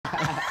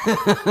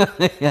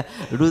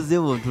Luze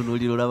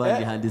bontunuliro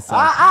labandi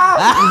handisa.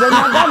 Nze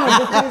nagano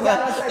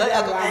kukiza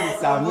abasajja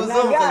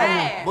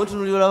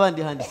bontunuliro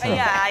labandi handisa.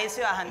 Yeah, I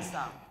see your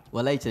handsome.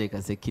 Wala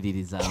ichireka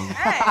sekiririzamu.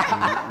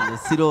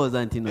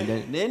 Siroza ntino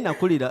ne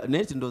nakulira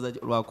ne tindoza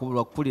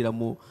lwakulira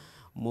mu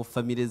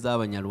family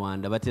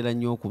z'Abanyarwanda batera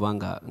nnyo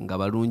kubanga nga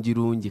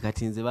balungi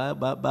kati nze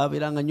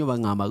baberanga nnyo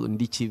bangamba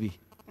ndi kibi.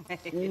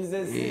 Nze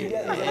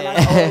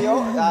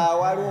oyo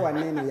waliwo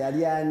wanene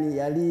yali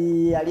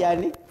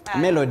ani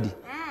Melody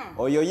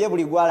oyo ye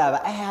buli gwalaba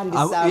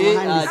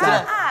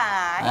handisa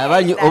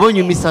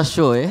obonyumisa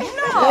show eh.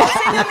 No,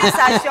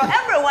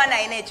 everyone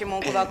I know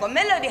Chimungu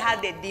Melody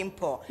had a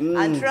dimple,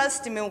 and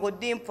trust me, with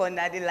dimple,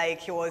 not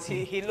like he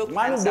looked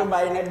handsome.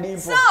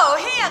 So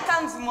here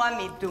comes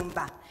Mwami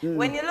Ddumba.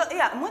 When you look,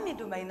 Mwami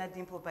Ddumba in a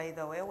dimple, by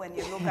the way. When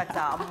you look at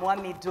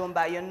Mwami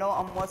Ddumba, you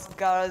know, most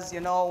girls,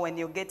 you know, when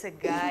you get a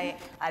guy,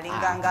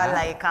 alinganga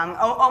like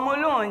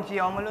omulungi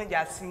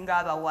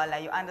asinga abawala,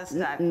 you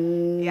understand?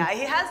 Yeah,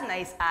 he has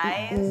nice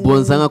eyes.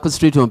 Bonzanga ku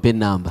street on pen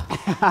number.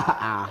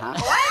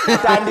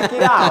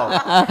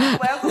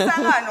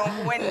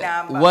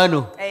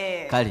 Wano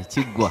kale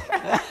kigwa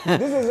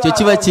kyo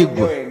kiba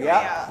kigwa.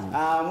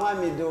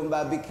 Mwami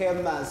Ddumba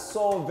became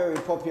so very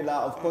popular,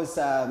 of course,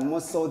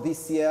 more so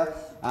this year.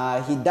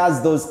 He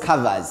does those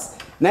covers.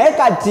 Naye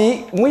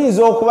kati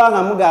muyinza okuba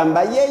nga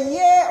mugamba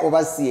yeye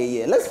oba si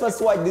yeye. Let's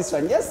first watch this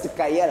one just to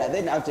Kayala,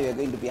 then after we're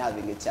going to be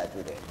having a chat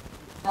with him.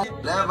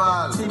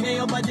 Level. See me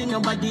your body,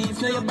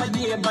 if not your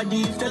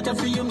body, if not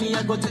for you, me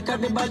I go take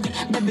everybody.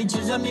 Baby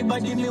choose me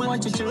body, me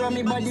want you to run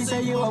me body.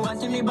 Say you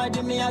want me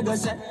body, me I go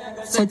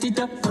set it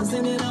up.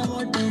 Send it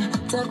out there,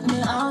 take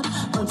me out,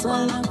 what's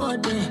all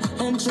about there?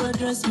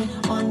 Introduce me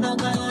on the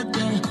guy out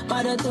there,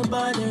 body to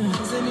body.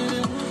 Send it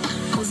up,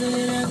 pull it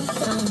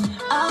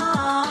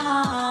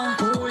up,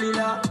 pull it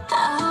up,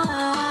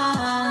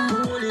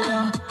 pull it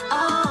up.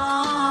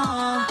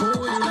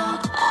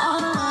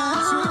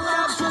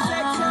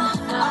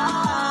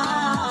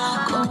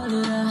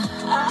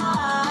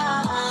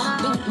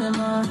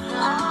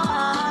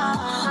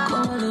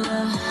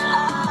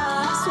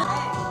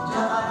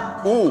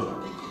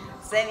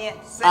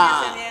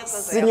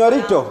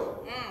 Signorito,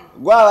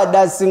 gwabadde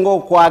asinga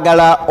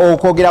okwagala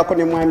okwogerako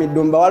ne Mwami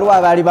Ddumba. Waliwo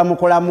abaali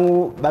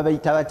bamukolamu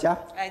babayita batya?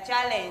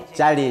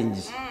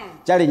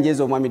 Challenge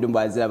ezo Mwami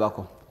Ddumba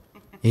azirabako?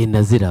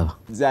 Naziraba.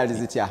 Zaali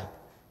zitya?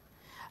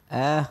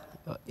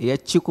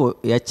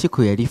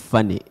 Yachiko yali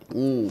funny.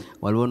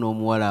 Waliwo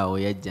n'omuwala awo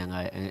yajja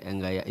nga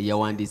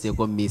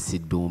yawandiiseeko Miss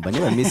Ddumba.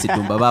 Ne Miss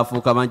Ddumba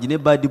baafuuka bangi ne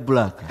Bad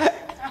Black.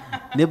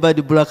 Ne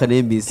Bad Black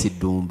ne Miss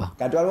Ddumba.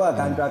 Kati waliwo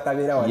akantu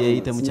akabeera wano.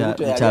 Yeeyita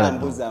mukyala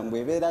mbuzambu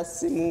ebeera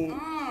simu.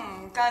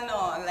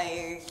 Kano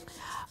like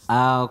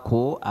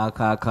ako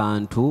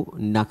akantu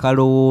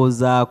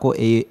nakalowoozaako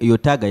eyo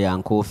taaga ya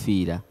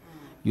nkoofiira.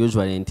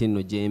 Usually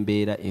ntino gye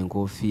mbeera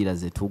enkoofiira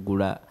ze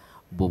tugula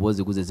bw'oba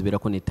oziguze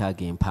zibeerako ne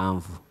taaga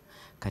empanvu.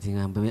 Kati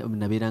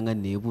nabeeranga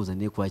neebuuza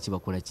neekwaki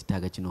bakola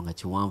kitaaga kino nga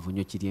kiwanvu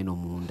nnyo kiri eno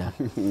munda.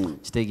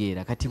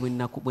 Kitegeera kati bwe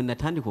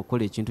natandika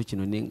okukola ekintu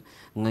kino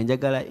nga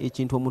njagala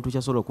ekintu omuntu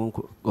kyasobola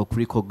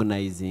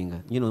okurecognizing.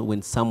 You know,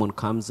 when someone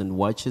comes and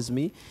watches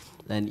me,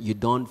 then you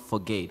don't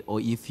forget, or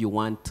if you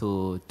want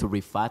to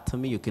refer to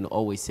me, you can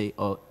always say,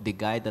 oh, the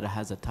guy that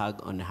has a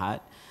tag on the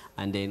hat,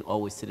 and then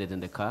always sit it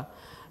in the car.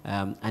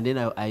 And then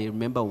I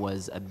remember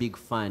was a big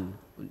fan.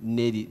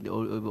 Neri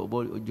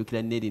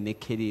ojukira Neri ne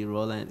Kelly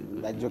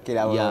Roland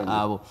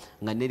abo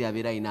nga Neri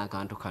abeera ina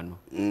akantu kano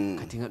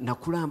kati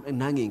nakula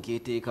nange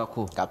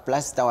nketeekako ka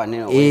plaster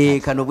wanene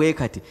kano bwe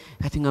kati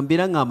nga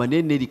mbeera ngamba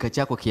Neri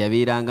kakyako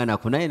keyabeeranga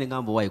nako naye ne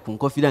ngamba wayi ku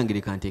nkofira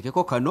ngire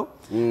kanteekeko kano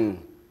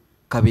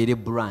kabere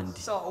brand.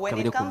 So when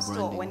it comes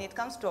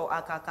to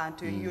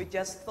akakantu, you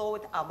just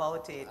thought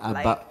about it,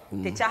 like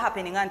techa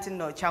happening until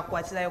no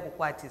chakwatira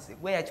yokukwatizi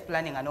where you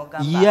planning and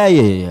ogamba.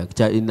 Yeah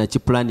na chi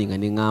planning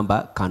and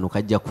ngamba kano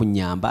kajja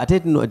kunyamba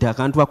ate no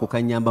akantu ako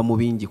kanyamba mu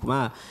bingi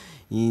kuma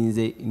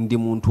nze ndi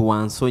muntu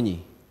wansonyi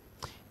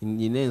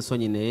nyine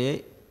ensonyi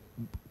naye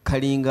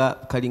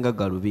kalinga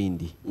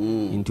galubindi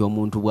nti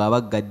omuntu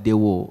bwaba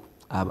gaddewo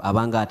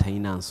abanga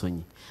atayina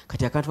nsonyi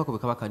kati akantu ako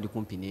bekaba kandi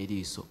kumpi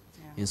n'eriiso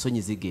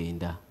ensonyi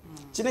zigenda.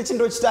 Kino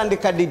ekintu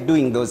okitandika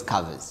doing those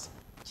covers?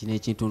 Kino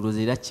ekintu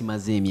ndowooza era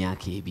kimaze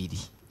emyaka 2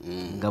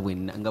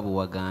 nga bwe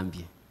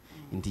wagambye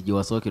nti gye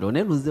wasookera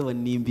ne luze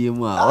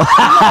wannimbyemu awo.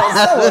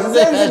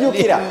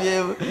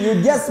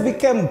 You just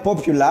became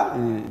popular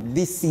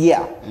this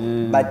year,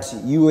 but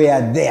you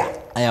were there.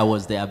 I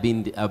was there.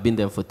 I've been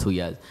there for 2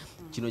 years.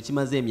 Kino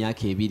kimaze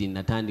emyaka 2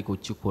 natandika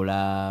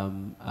okukikola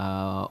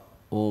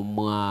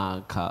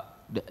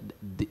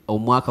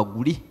omwaka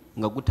guli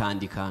nga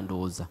gutandika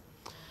ndowooza.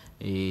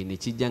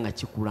 Nekijja nga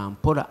kikula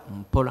mpola.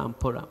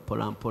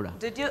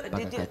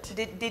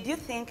 Did you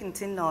think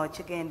ntino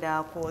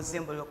kigenda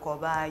kuzimbuluka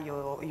oba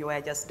you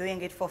were just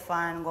doing it for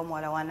fun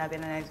ng'omuwala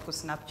wanabeera ku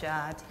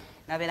Snapchat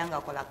nabeera nga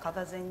akola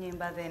covers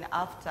ennyimba then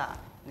after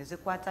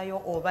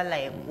nezikwatayo oba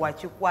like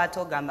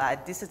wakikwata ogamba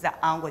this is the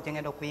angle gye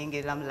ngenda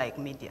okuyingiriramu like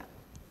media?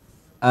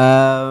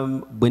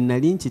 Bwe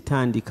nali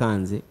nkitandika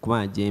nze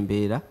kuba gye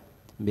mbeera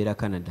mbera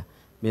Canada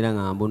mbera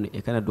ngamba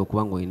Canada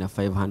okubango ina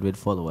 500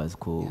 followers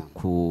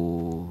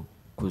ku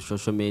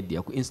social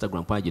media ku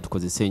Instagram page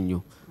tukozese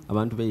nnyo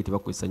abantu beyi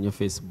tebakozesa nnyo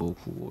Facebook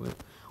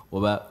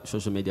oba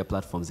social media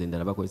platforms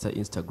endala bakozesa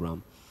Instagram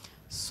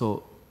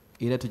so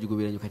era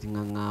tujigubira nnyo kati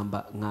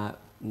ngamba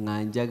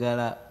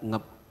njagala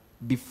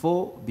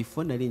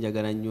before nali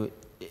njagala nnyo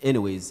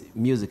anyways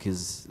music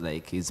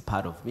is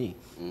part of me.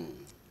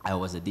 I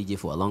was a DJ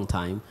for a long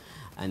time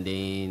and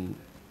then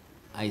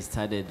I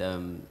started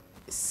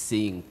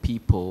seeing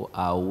people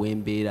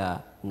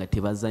wembera nga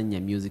tebazanya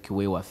music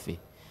we waffe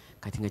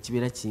kati nga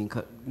kibera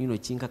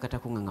kinka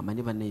katako nga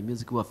mane bana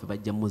music waffe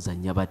bajja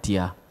muzanya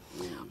batya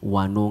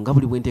wano nga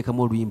buli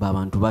bwenteekamu oluyimba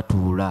abantu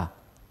batuula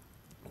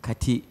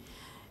kati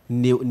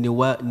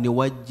ne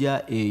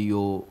wajja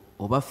eyo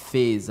oba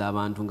phase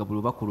abantu nga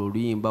buli bakola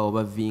oluyimba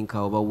oba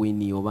vinka oba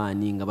wini oba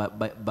ani nga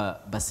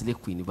basile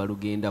queen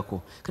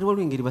balugendako kati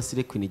waliwo engeri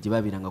basile queen gye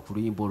babiranga ku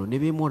luyimba olwo ne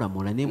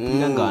beemolamola ne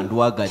mpulira nga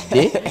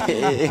ndwagadde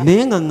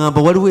naye nga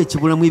ngamba waliwo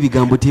ekibulamu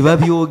ebigambo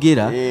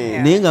tebabyogera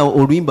naye nga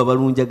oluyimba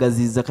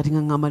balunjagazizza kati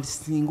nga ngamba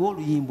singa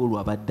oluyimba olwo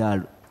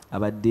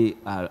abadde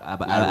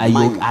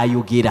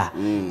ayogera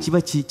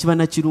kiba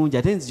na kirungi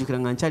ate nzijukira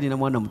nga nkyalina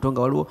mwana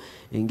mutonga waliwo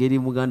engeri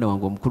muganda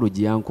wange omukulu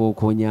gye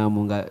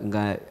yankookonyamu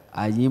nga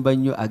ayimba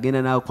nnyo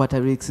agenda n'akwata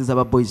lyrics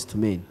z'aba Boys to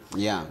Men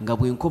nga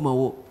bwe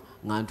nkomawo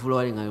nga ntula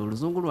wali nga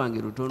oluzungu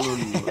lwange lutono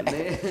nno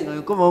nga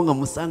nkomawo nga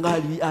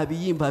musanga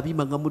abiyimba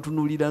nga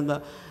mutunuulira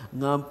nga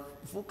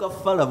nfuuka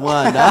fala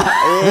mwana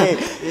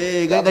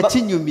nga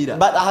kinyumira.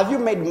 But have you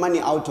made money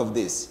out of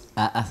this?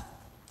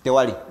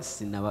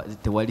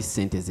 Tewali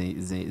sente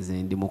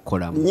ze ndi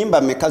mukolamu.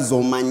 Nyimba meka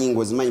zomanyi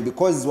ngozimanyi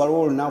because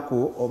waliwo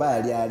olunaku oba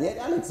yali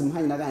Alex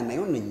Muhanyi nagana naye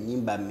ono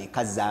nyimba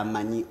meka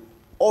zamanyi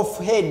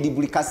off head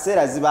buli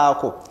kaseera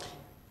zibaako.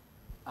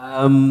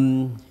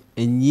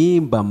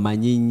 Enyimba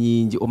manyi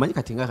nyingi omanyi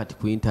kati nga kati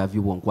ku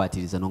interview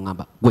bwonkwatiriza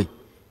nongamba gwe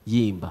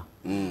yimba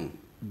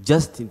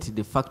just into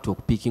the fact of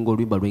picking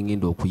oluyimba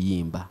lwengenda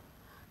okuyimba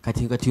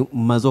kati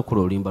mmaze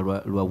okukola oluyimba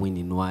lwa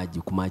Winnie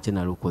Nwaji ku makya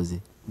nalukoze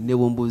ne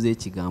wombuuza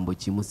ekigambo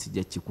kimu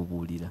sijja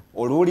kikubuulira.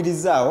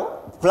 Oluwulirizaawo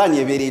plan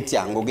ebeera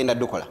etya ng'ogenda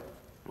ddukola?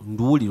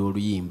 Nduwulira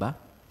oluyimba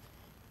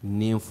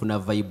nenfuna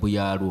vibe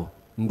yalwo.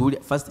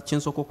 First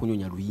kyensooka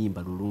okunyonya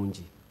luyimba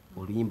lulungi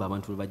oluyimba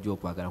abantu lwebajja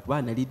okwagala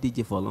kuba nali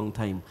DJ for a long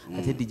time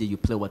ate DJ you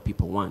play what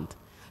people want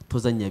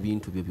tozanya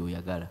bintu byo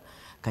byoyagala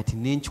kati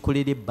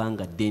nenkikolera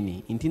ebbanga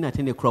ddene nti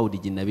nate ne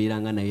crowd gye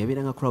nabeeranga nayo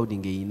yabeeranga crowd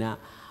ng'eyina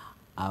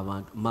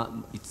abantu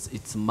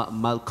it's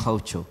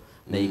multicultural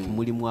like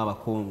mulimu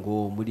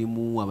abakongo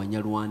mulimu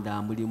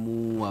abanyarwanda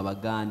mulimu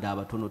abaganda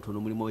abatonotono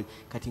mulimu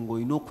kati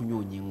ng'olina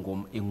okunyonya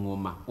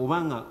engoma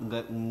obanga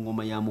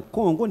ngoma ya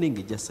mukongo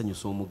nenge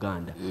jasanyusa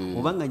omuganda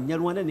obanga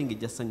nyarwanda nenge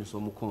jasanyusa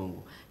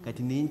omukongo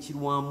kati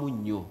nenkirwamu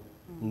nnyo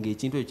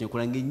ng'ekintu ekyo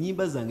kyenkola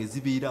ng'ennyimba zange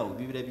zibeerawo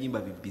bibira biyimba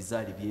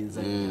bibizaali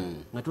byenzanya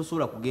nga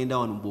tosobola kugenda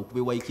wano mbu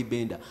okube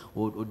waikibenda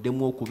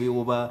oddemu okube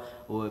oba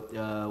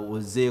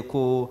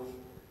ozeeko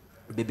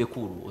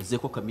bebekulu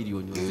ozeeko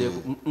kamiliyoni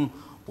ozeeko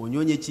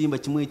onyonye ekiyimba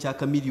kimu ekya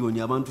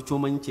kamiliyoni abantu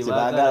kyomanyi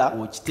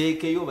kyebaagala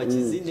okiteekeyo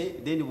bakizine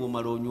then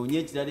bw'omala onyonye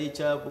ekirala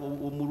ekya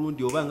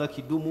omulundi oba nga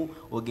kidumu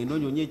ogenda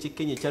onyonye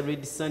ekyekenya ekya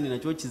red sun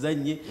nakyo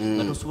kizanye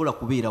nga tosobola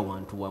kubeera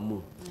wantu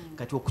wamu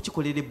kati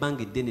okukikolera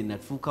ebbanga eddene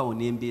natuukawo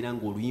n'embeera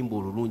ng'oluyimba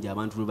olulungi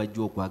abantu lwe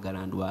bajja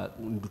okwagala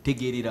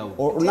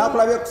ndutegeererawo.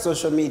 Nakulabye ku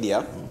social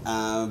media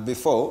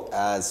before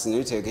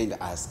Senorita you're going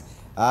to ask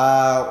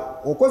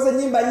okoze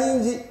ennyimba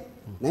nyingi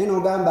naye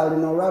n'ogamba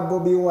luno olwa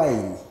Bobi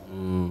Wine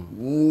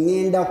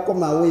ngenda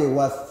kukomawo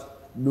ewaffe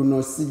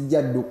luno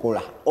sijja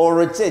ddukola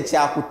olwo ki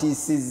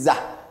ekyakutiisizza?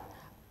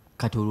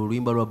 Kati olwo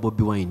oluyimba lwa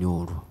Bobi Wine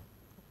olwo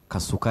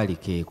kasukali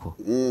keeko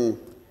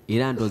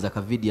era ndooza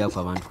ka video ako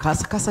abantu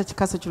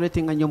kasa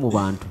kireetenga nnyo mu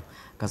bantu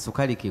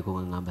kasukali keeko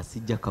nga ngamba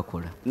sijja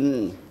kakola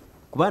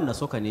kuba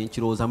nasooka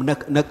nenkirowooza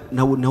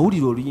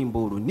nawulira oluyimba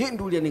olwo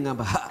nenduulira ne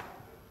ngamba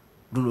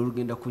luno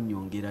lugenda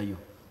kunnyongerayo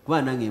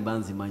kuba nange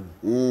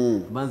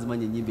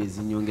mbanzimanyi ennyimba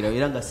ezinyongerayo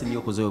era nga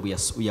simyokozeyo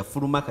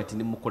yafuluma kati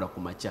nemukola ku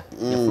makya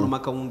yafuluma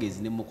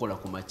kawungeezi nemukola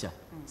ku makya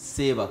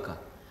seebaka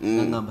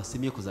nga ngamba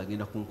semyekoze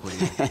agenda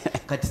kunkolera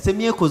kati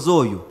semyekoze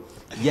oyo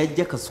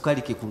yajja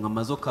kasukali ke nga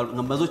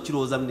mazo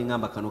kirowoozamu ne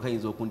ngamba kano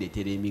kayinza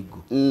okundeetera emiggo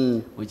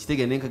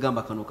okitege ne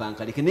nkagamba kano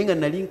kankaleke naye nga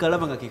nali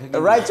nkalaba nga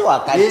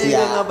kati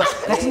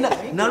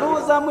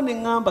nalowoozaamu ne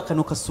ngamba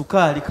kano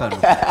kasukaali kano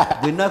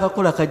bwe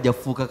naakakola kajja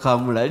fuuka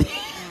kamulali.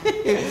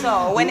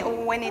 So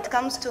when it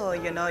comes to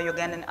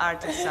Ugandan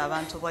artists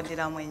abantu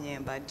bodira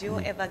mwenyemba, do you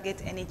ever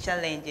get any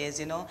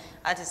challenges?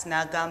 Artists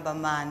nagamba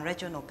man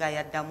regional guy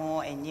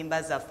adamo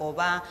enyimba za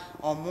foba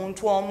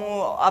omuntu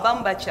omu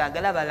abamu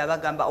bakyagala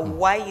balabagamba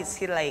why is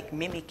he like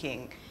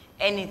mimicking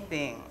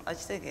anything?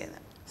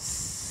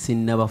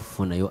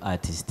 Sinnabafunayo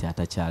artist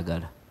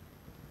atakyagala.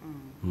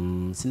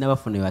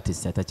 Sinnabafunayo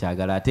artist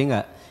atakyagala ate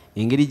nga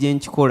engeri gye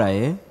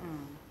nkikola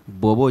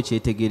bw'oba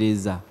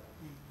okyetegereza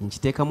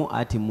nkiteekamu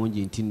ati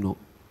mungi nti nno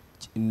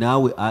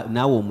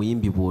naawe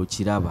omuyimbi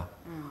bw'okiraba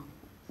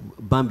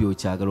bambi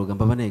okyagala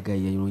ogamba banaye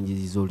gayi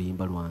yayongeziza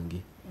oluyimba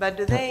lwange But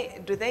do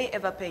they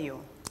ever pay you?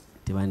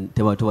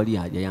 Tewali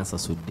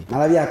yansasudde.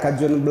 Nalabye aka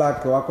John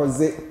Black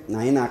wakoze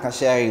naye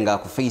nakasharinga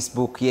ku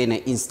Facebook ye ne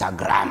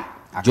Instagram.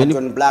 Aka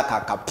John Black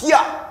akapya.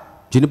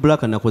 John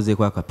Black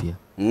nakozeeko akapya.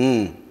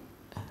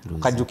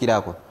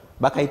 Kajukirako.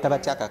 Bakayita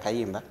batyaka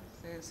kayimba.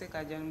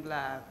 Seka John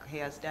Black, he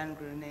has done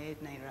Grenade,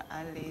 Naira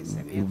Ali,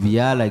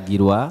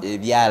 byalagirwa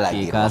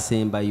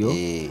ekasembayo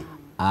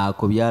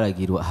ako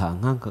byalagirwa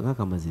nka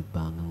kamaze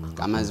ebbanga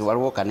kamaze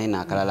waliwo kanene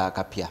akalala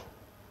akapya.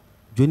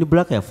 John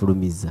Black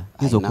yafulumiza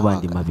izo kuba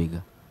ndi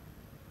mabega.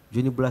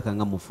 John Black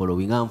nga mu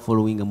following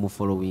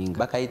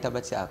bakayita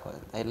batyako.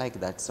 I like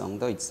that song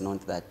though it's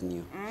not that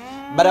new.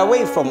 But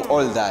away from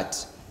all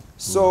that,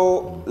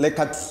 so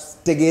leka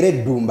tutegere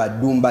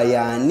Ddumba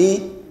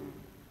yani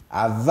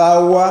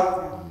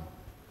avawa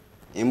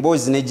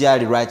embozi ne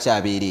jali lwaki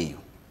abeereyo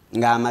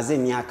nga amaze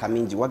emyaka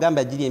mingi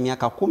wagamba giri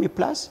emyaka 10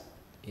 plus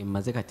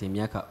maze kati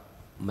emyaka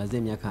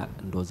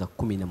ndoza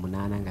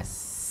 18 nga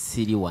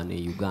siri wano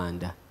e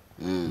Uganda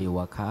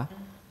ewaka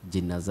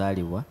gye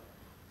nazaalibwa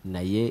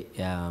naye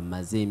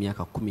maze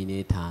emyaka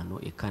 15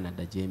 e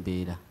Canada gye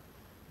mbeera.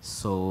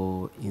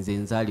 So nze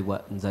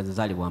nzaalibwa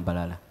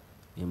Mbalala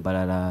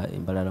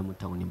mu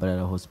town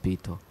Mbalala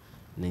hospital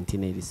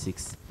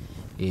 1986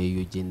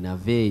 eyo gye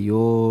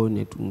naveeyo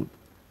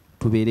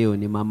tubeereyo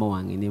ne mama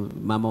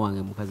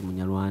wange mukazi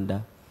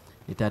Munyarwanda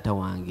ne taata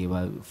wange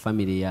ba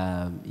family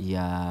ya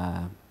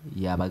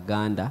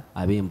Baganda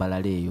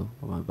ab'Embalala eyo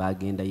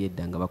bagenda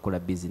yedda nga bakola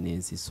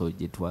business. So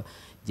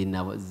gye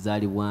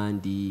nazaalibwa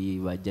ndi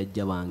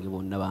bajjajja bange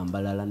bonna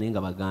Bambalala naye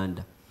nga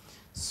Baganda.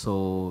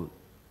 So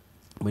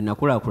bwe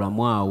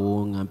nakulakulamu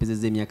awo nga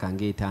mpezezza emyaka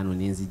nga 5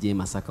 nenzija e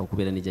Masaka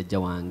okubeera ne jjajja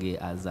wange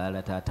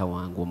azaala taata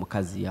wange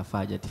omukazi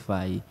yafa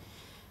Jatifai,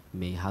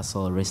 may her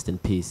soul rest in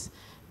peace.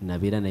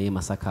 Nabeera naye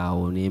Masaka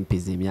awo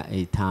nempeza emyaka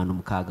 5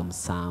 6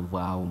 7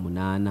 awo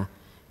 8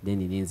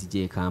 then nenzija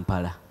e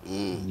Kampala.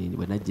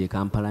 Bwe najja e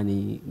Kampala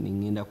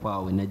nengenda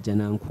kwawe najja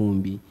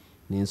Nankumbi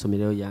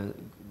nensomerayo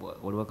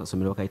waliwo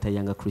akasomero bakayita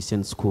Younger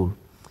Christian School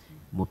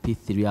mu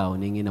P3 awo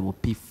nengenda mu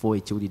P4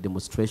 ekiwuli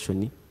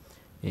demonstration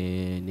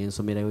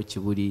nensomerayo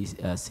Kibuli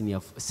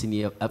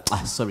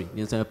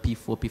nensomera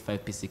P4 P5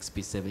 P6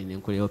 P7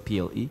 nenkoleyo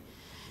PLE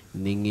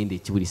nengenda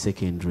Kibuli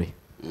secondary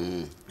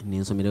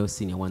nensomerayo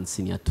senior 1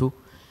 senior 2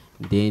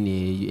 then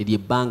eri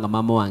ebbanga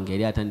mama wange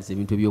yali atandise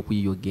ebintu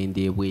ebyokuyiyo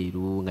genda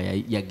ebweru nga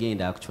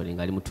yagenda actually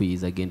nga ali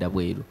mutuyiza agenda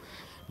bweru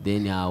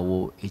then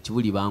awo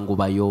Ekibuli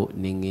bangobayo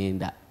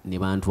nengenda ne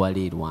bantwala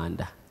e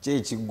Rwanda.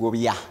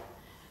 Kyekigobya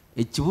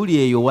Ekibuli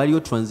eyo waliyo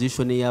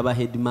transition eyaba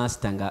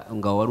headmaster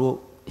nga waliwo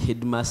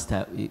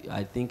headmaster.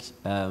 I think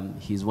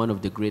he's one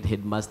of the great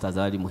headmasters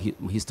ali mu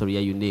history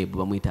ya UNEB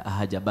bamuyita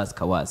Haji Abbas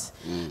Kawasi.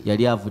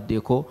 Yali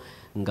avuddeko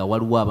nga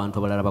waliwo abantu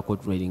abalala ba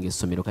controlling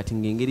essomero kati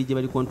ngengeri gye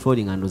bali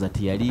controlling andoza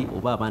tiyali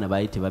oba abaana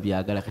baali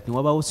tebabyagala kati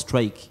wabawo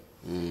strike.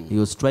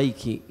 Iyo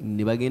strike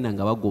ne bagenda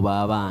nga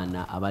bagoba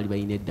abaana abali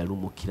balina eddalu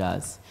mu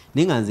class.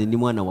 Ninga nze ndi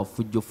mwana wa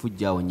fujjo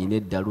awo nyine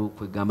eddalu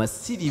kwegamba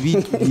siri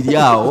biri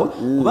awo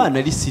oba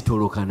nali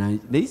sitoloka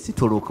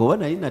oba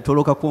nali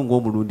natoloka ko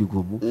ng'omulundi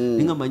gumu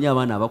ninga manyi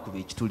abaana abakuba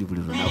ekituli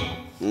buli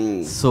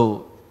lunaku.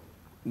 So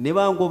ne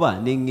bangoba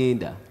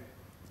nengenda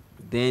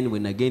then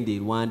when nagenda e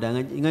Rwanda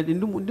nga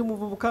ndi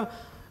muvubuka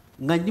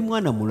nga ndi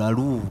mwana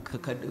mulalu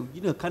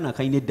kana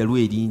kayina eddalu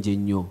eringi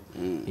ennyo.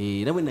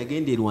 Era bwe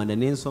nagenda e Rwanda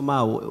nensoma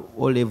awo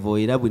O-level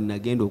era bwe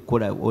nagenda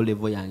okukola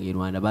O-level yange e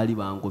Rwanda baali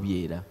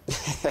bangobye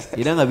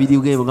era nga biri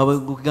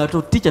nga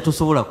ticca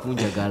tosobola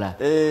kunjagala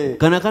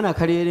kana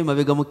kaleere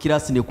mabega mu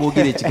kirasi ne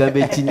kwogera ekigambo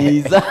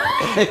ekinyiiza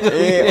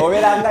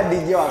obeera nga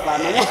DJ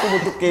wafaananya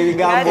kubutuka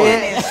ebigambo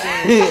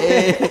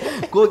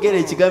kwogera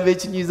ekigambo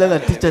ekinyiiza nga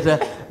ticca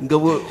nga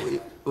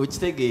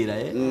okitegeera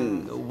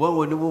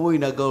obwango ne bwoba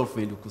olina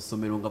girlfriend ku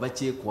ssomero nga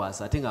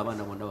bakyekwasa ate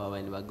ng'abaana bonna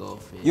baba ne ba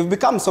girlfriend. You've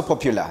become so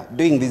popular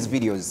doing these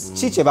videos.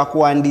 Ki kye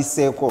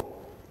bakuwandiseeko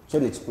kyo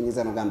ne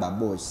kikunyiza nogamba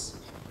boss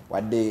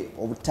wadde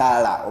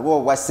obutaala oba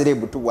obwa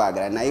serebu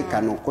tubwagala naye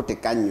kano ko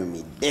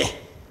tekanyumidde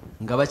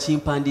nga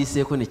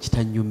bakimpandiiseeko ne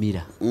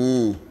kitanyumira.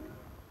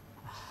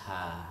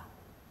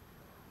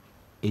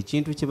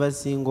 Ekintu kye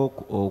basinga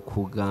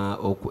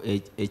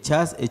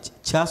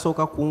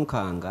kyasooka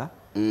kunkanga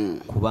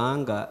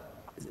kubanga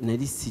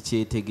nali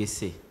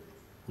sikyetegese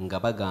nga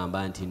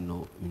bagamba nti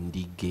nno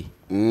ndige.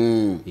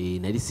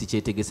 Nali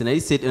sikyetegese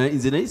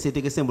nze nali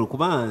seetegese mbulu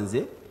kuba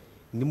nze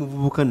ndi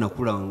muvubuka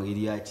nakula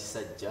ngeri ya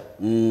kisajja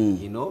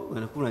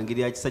nakula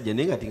ngeri ya kisajja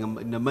naye ngati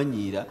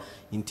namanyiira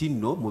nti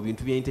nno mu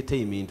bintu bya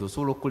entertainment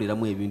osobola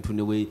okukoleramu ebintu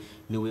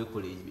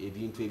neweekola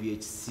ebintu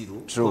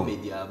ebyekisiru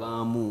comedy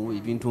abaamu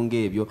ebintu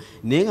ng'ebyo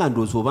naye nga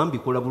ndowooza oba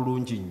mbikola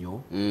bulungi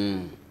nnyo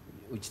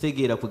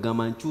ukitegeera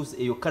kugamba nkyusa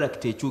eyo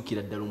character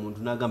ekyukira ddala omuntu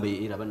n'agamba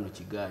era banno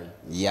kigaayi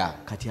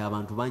kati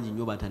abantu bangi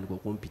nnyo batandika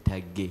okumpita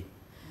ge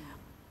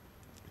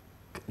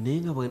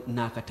naye nga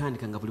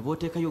naakatandika nga buli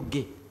booteekayo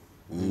ge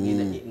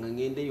nga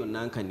ngenda eyo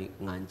nankani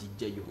nga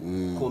njijjayo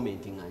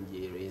comment nga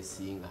njeero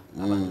ensinga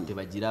abantu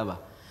tebagiraba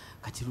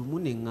kati lumu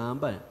ne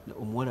ŋŋamba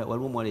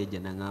waliwo omuwala yajja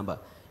naŋŋamba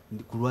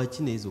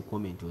kulwaki nezo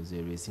comment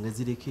ozerwesinga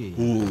zireke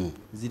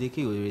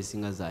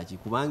ozerwesinga zaki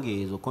kubanga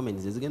ezo comment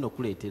zigenda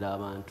okuleetera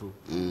abantu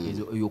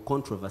ezo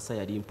controversy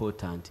yali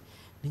important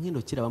nengenda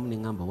okirabamu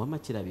nengamba wama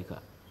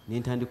kirabika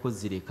nentandiko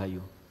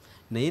zirekayo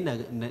naye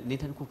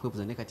netandika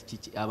okwebuuza ne kati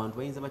kiki abantu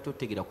bayinza batya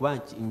otegeera kuba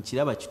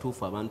nkiraba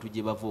kituufu abantu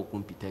gye bava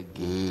okumpita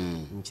ge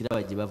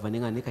nkiraba gye bava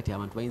ne kati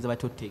abantu bayinza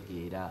batya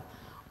otegeera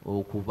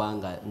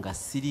okubanga nga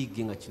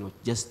sirige nga kino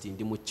just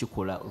ndi mu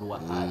kikola lwa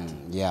art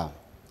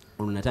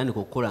natandika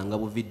okukola nga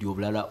bu video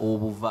bulala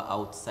obuva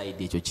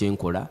outside ekyo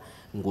kyenkola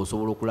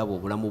ng'osobola okulaba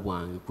obulamu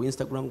bwange ku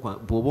Instagram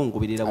bw'oba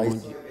ongoberera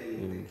bulungi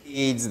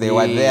kids they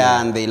were there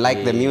and they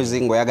like the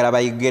music ngoyagala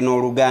bayige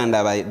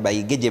n'oluganda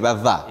bayige gye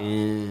bava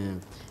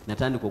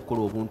natandika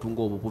okukola obuntu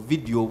ng'obwo bu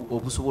video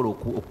obusobola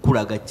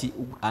okulaga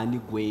ani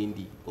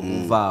gwendi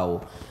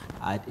okuvaawo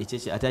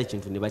ate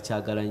ekintu ne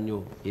bakyagala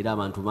nnyo era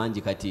abantu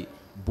bangi kati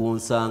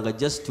bonsanga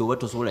just oba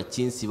tosobola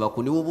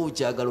kinsibako niwe oba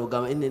okyagala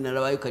ogamba enne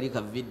nalabayo kali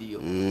ka video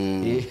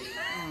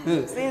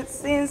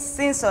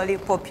Since only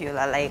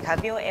popular, like,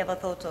 have you ever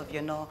thought of,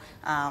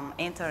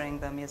 entering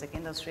the music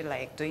industry,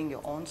 like doing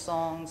your own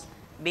songs,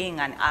 being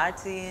an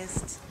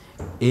artist?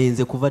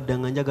 Nze kuva dda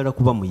nga njagala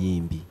kuba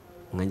muyimbi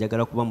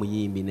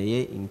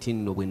naye nti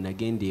nno bwe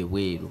nagenda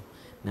ebweru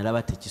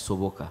nalaba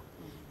tekisoboka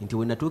nti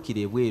bwe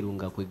natuukira ebweru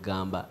nga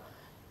kwegamba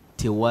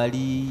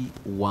tewali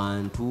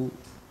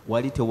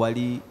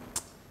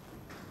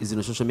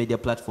zino social media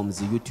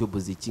platforms YouTube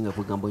zichinga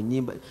kugamba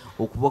nyimba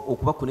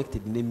okuba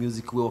connected ne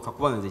music we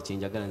wakakuba nze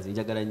chenjagala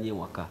njagala nnyo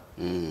waka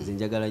nze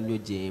njagala nnyo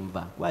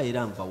jemba kwa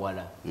era mva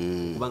wala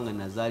kubanga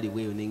nazali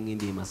weyo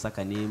nengende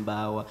Masaka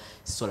nembawa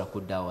sisola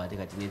kudawa ate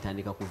kati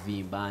nentandika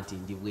kuvimba anti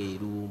ndi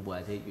bweru mbwa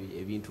ate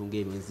ebintu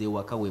ng'ebyo nze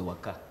waka we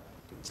waka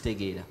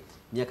kitegeera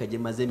myaka gye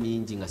maze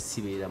mingi nga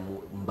sibeera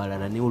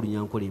mbalala ne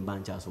olunyankole mba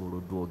nkyasobola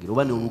odwogera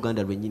oba ne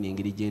Oluganda lwennyini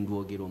engeri gye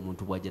ndwogera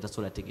omuntu bw'ajja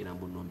tasobola tegeera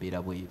mbu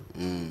nombeera bweru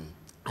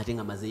ate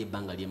nga maze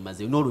ebbanga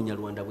lyemmaze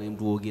n'Olunyarwanda bwe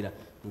ndwogera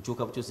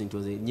nkyuka bukyusi nti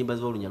ennyimba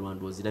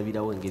z'Olunyarwanda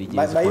ozirabirawo engeri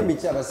gye bayimbi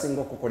ki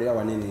abasinga okukolera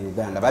wanene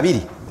Uganda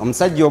babiri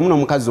omusajja omu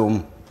n'omukazi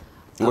omu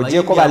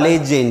ng'ogyeko ba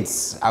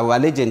legends abo ba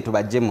legend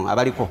tubajjemu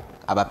abaliko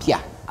abapya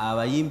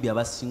abayimbi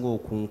abasinga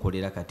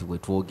okunkolera kati bwe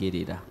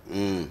twogerera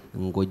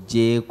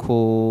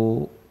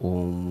ng'ogyeko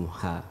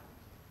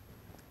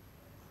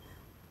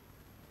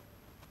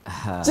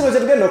kino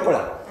kyetugenda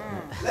okukola.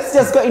 Let's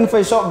just go in for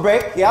a short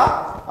break,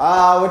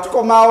 yeah?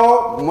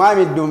 Wetukomawo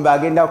mwami Ddumba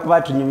agenda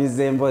kuba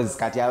tunyumiza emboozi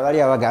kati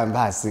abali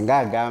abagamba singa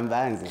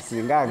agamba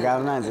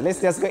nze.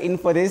 Let's just go in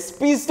for this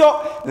pistol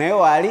naye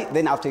wali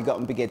then after you got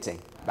Mbigete.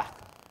 Back.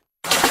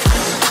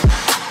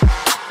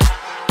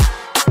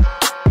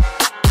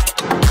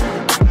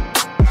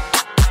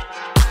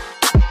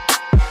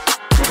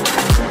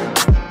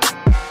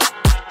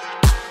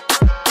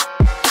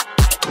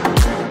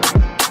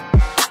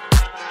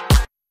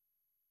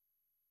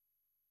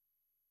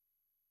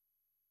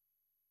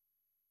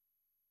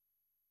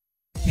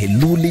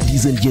 Hello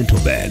ladies and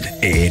gentlemen,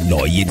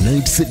 eno ye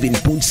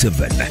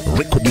 97.7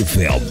 Record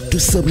FM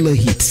tusabula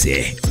hits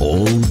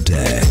all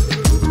day.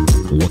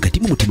 Wakati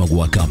mutima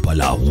gwa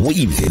Kampala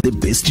weave the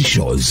best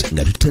shows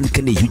nga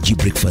tutandika ne UG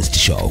breakfast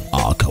show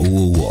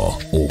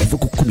akawuwo okuva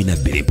ku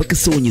 12 mpaka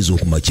sawonyezo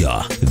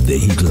okumacha the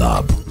hit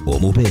club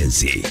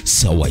omubezi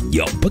sawa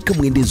nnyo mpaka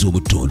mwendezi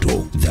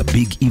obutundu the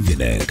big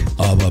evening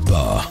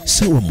ababa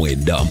sawa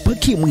mwenda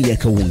mpaka emu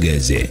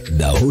yakawungeze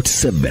the hot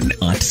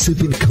 7 at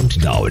 7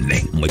 countdown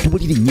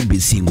mwetubulira ennyimba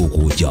esinga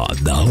okuja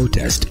the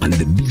hottest and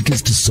the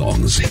biggest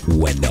songs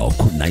weno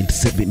ku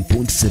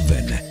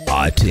 97.7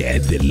 ate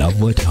the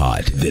love at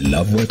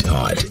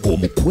heart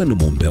omukwano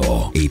mu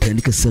mbewo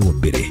etandika sawa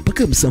 2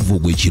 mpaka 7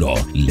 ogw'ekiro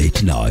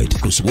late night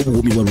kusobola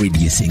obuwumi bwa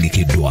radio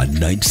esengekeddwa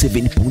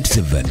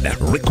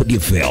 97.7 Record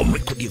FM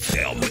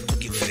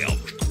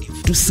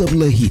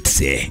tusabula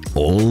hits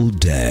all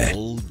day.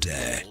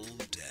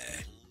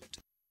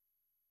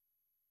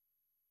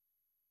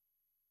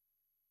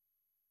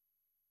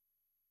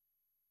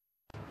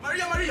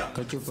 Maria,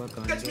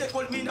 get me a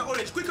cold me in the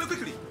orange,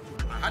 quickly.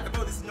 I heard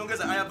about this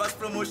Nyongeza Ayabas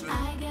promotion.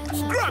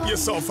 Grab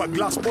yourself a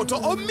glass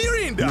bottle of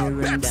Mirinda,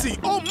 Pepsi,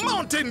 or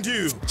Mountain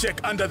Dew. Check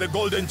under the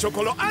golden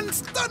chocolate and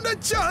stand a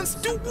chance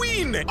to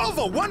win.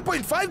 Over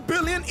 1.5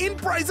 billion in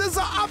prizes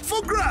are up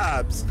for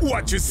grabs.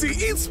 What you see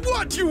is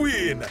what you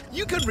win.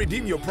 You can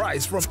redeem your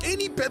prize from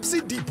any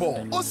Pepsi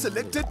depot or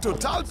selected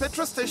Total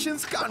petrol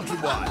stations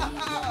countrywide.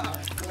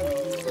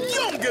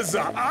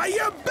 Nyongeza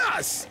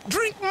Ayabas.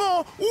 Drink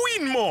more,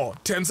 win more.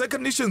 Terms and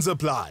conditions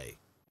apply.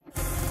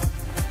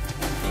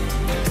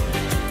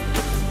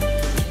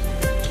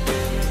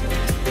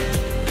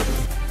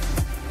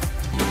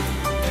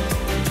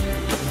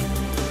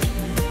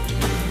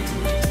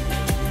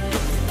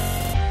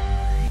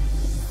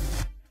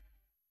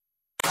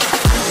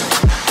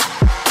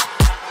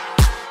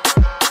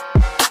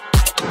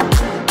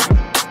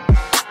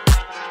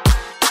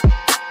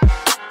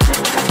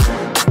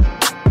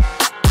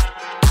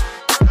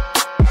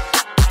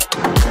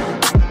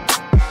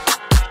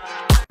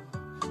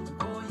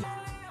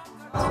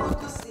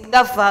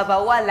 ngaffe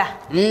abawala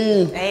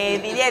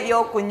ebiri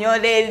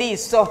ebyokunyola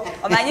eriiso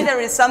omanyi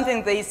there is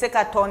something they say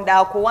katonda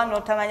akuwa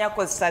n'otamanya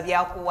kozesa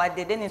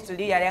byakuwadde then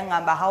tuli yali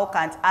aŋŋamba how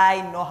can't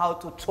I know how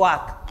to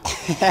twerk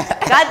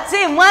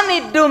kati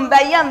mwami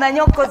Ddumba ye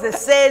amanyi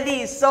okukozesa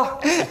eriiso.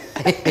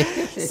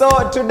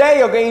 So today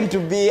you're going to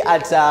be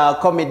at a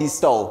comedy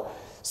store.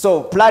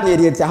 So plan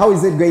it. How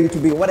is it going to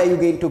be? What are you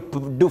going to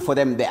do for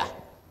them there?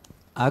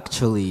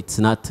 Actually, it's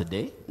not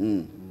today.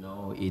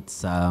 No,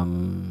 it's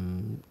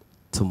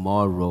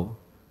tomorrow,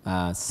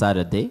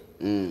 Saturday.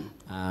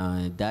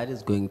 That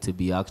is going to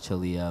be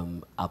actually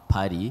a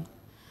party.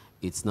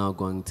 It's not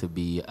going to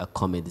be a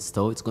comedy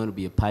store. It's going to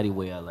be a party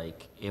where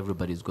like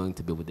everybody's going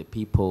to be with the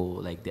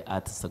people, like the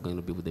artists are going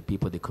to be with the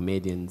people, the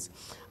comedians,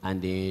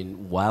 and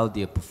then while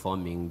they're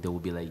performing, they will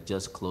be like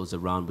just close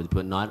around with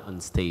people, not on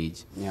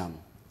stage. Yeah.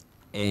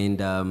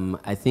 And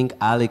I think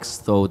Alex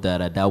thought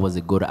that that was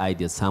a good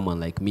idea. Someone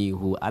like me,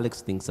 who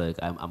Alex thinks like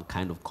I'm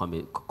kind of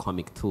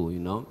comic too, you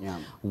know,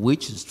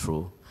 which is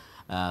true.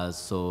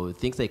 So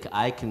things like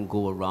I can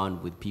go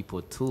around with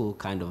people too,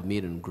 kind of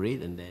meet and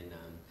greet, and then.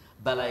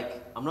 But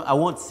like, I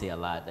won't say a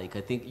lot. Like,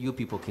 I think you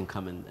people can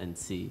come and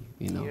see,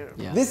 you know.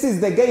 Yeah. This is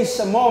the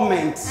geisha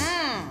moment.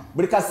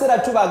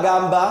 Bulikasera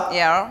tubagamba.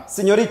 Yeah.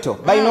 Señorito,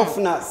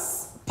 bainofuna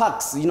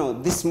packs, you know,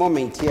 this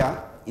moment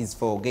here is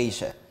for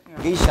geisha.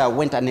 Geisha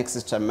went an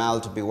extra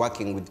mile to be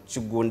working with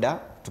Chugunda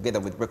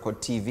together with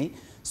Record TV.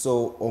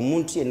 So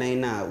omuntu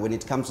yenaina, when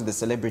it comes to the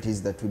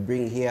celebrities that we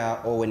bring here,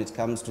 or when it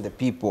comes to the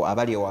people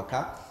abali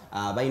waka,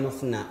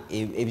 bainofuna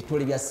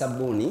ebitole bya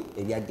sabuni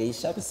ebya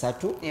geisha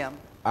bisatu. Yeah.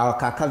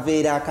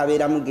 Kakavera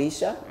akabera mu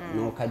geisha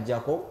no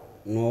kajjako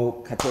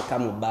no kateka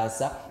mu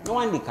basa no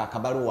wandika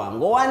akabaluwa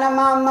ngo wana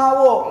mama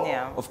wo.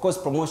 Of course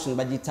promotion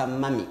bagita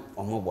mami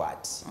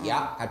omubwat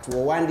kati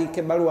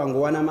wandike baluwa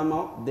ngo wana mama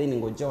wo, then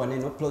ngojja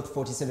waneno plot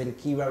 47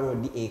 Kira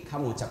Road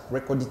kamo cha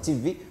Record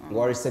TV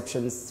ngo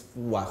receptions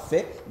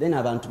wafe, then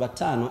abantu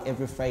batano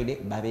every Friday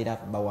babera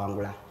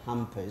bawangula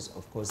hampers,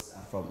 of course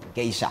from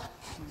geisha.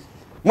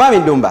 Mwami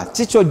Ddumba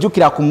chicho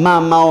jukira ku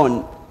mama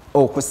on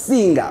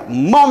okusinga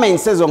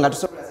moments ezo nga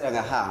tusobola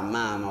sanga ha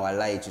mama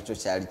wallahi chicho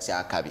kyali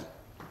kyakabi.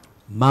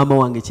 Mama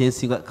wange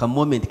kyensinga ka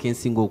moment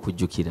kensinga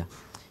okujjukira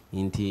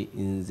nti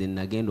nze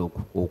nagenda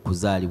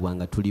okuzaalibwa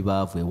nga tuli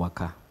baavu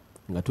ewaka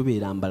nga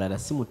tubeera mbalala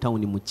si mu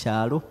town mu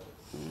kyalo.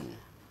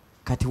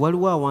 Kati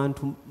waliwo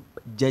awantu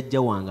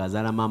jjajja wange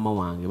azaala mama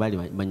wange bali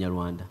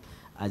Banyarwanda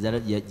azaala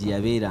gye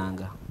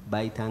yabeeranga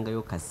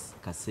bayitangayo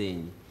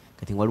Kasenyi.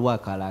 Kati waliwo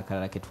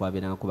akalala ke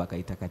twabeeranga kuba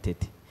kayita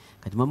Katete.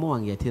 Kati mama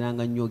wange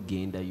yateranga nnyo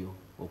gendayo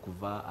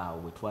okuva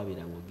awo we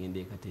twabeeranga ogenda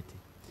e Katete.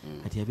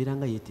 Kati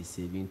yabeeranga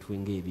yeetisse ebintu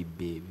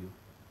ng'ebibbe ebyo.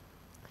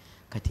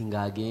 Kati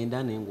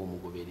ng'agenda naye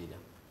ng'omugoberera.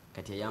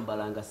 Kati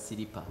yayambalanga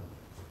siripa.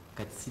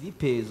 Kati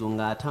siripa ezo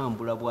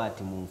ng'atambula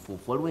bw'ati mu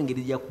nfuufu waliwo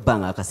engeri gy'akuba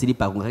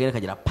ng'akasiripa ako ng'akagenda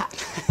kagera pa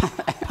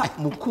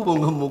mu kkubo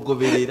nga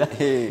mugoberera.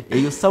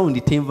 Eyo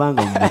sawundi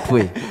tenvanga mu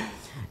mutwe.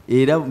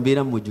 Era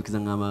mbeera mujjukiza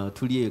ngamba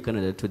tuli eyo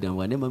Canada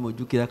tudamba ne mama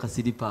ojjukira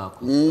akasiripa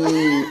ako.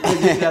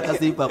 Ojjukira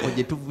akasiripa ako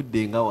gye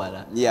tuvudde nga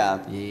wala.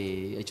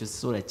 Ekyo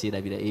sisobola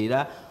kyerabira.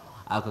 Era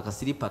ako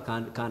akasiripa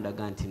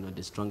kandaga nti no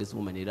the strongest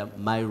woman era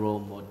my role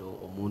model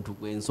omuntu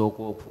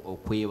gwensooka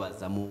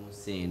okwebaza mu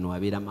nsi eno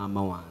abeera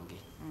maama wange.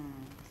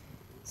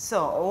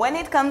 So when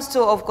it comes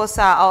to, of course,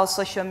 our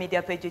social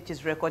media page, which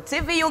is Record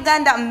TV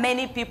Uganda,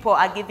 many people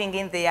are giving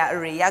in their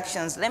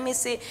reactions. Let me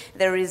see.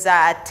 There is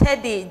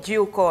Teddy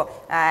Juko,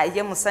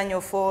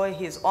 Yemusanyo for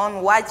his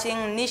own watching.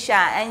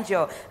 Nisha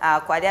Angel,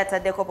 Kwadiata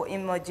Dekopo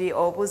emoji,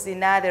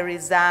 Obuzina. There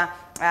is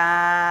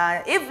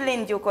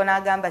Evelyn Juko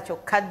Nagamba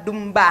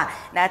Chokadumba,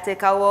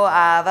 Natekawo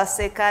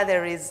Vaseka.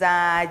 There is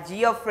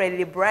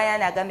Geoffrey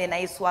Brian Agambe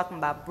nice work,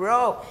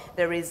 bro.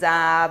 There is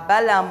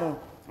Balamu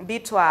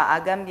Bitwa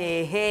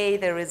agambye hey.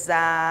 There is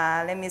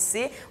let me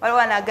see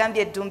waliwo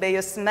nagambye Ddumba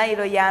yo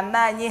smile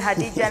yamanyi.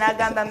 Hadija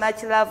nagamba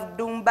much love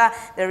Ddumba.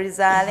 There is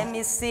let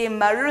me see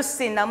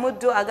Marusi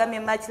Namudu agambye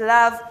much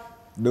love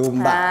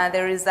Ddumba.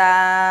 There is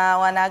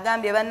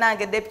wanagambye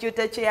banange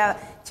deputy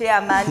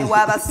chairman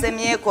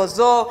w'abasemyeko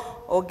zo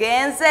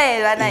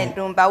ogenze bana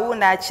Ddumba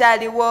una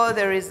chaliwo.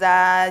 There is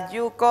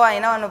Juko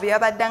ayina wano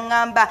byabadde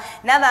ngamba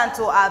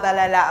n'abantu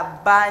abalala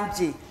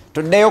banji.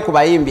 Tuddeyo ku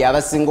bayimbi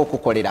abasinga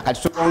okukolera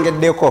kati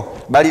tutwongeddeko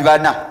bali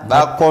bana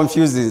ba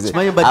confuses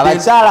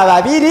abakyala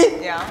babiri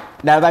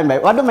n'abayimbi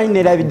wadde omanyi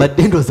neerabidde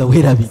badde ndooza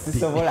weerabidde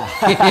sisobola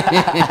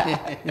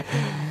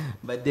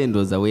badde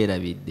ndooza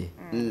weerabidde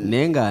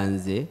naye nga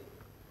nze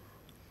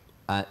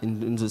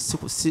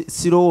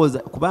sirowooza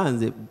kuba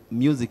nze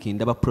music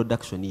ndaba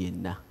production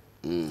yenna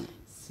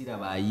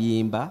siraba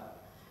ayimba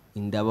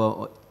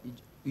ndaba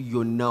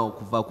yonna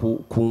okuva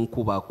ku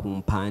nkuba ku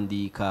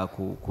mpandiika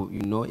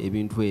you know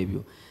ebintu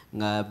ebyo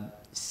nga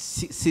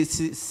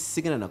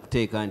sigenda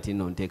nakuteeka nti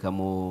no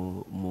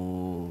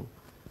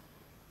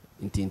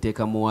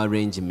nteeka mu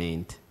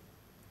arrangement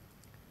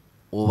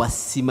oba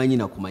simanyi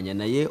nakumanya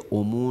naye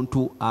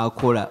omuntu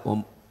akola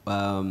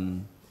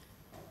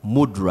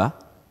mudra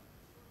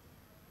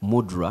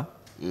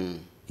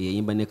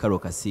eyayimba ne Karo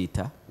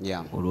Kasiita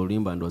olwo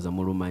oluyimba ndooza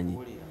mulumanyi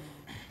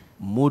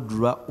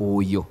Mudra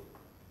oyo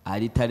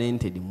ali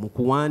talented mu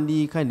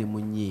kuwandiika ne mu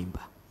nnyimba.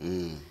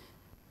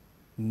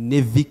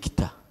 Ne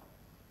Victor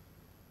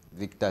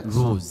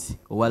Rose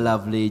owa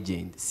Love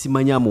Legend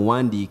simanya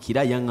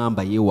muwandiikira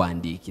yaŋŋamba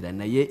yeewandiikira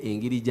naye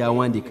engeri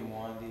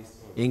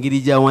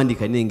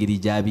gy'awandiika n'engeri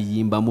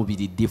gy'abiyimbamu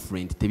biri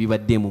different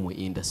tebibaddemu mu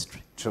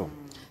industry.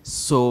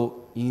 So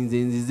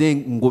nzize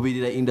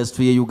ngoberera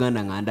industry ye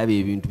Uganda nga ndaba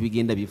ebintu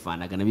bigenda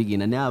bifaanagana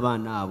bigenda naye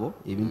abaana abo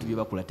ebintu bye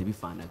bakola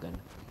tebifaanagana.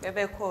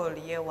 Bebe Cool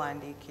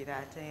yeewandiikira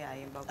ate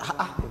ayimba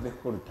Bebe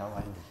Cool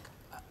tawandiika.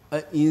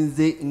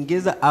 Nze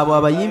ngeza abo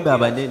abayimbi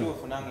abanene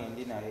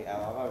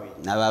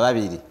abo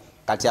ababiri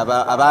kati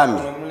abaami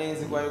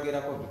omulenzi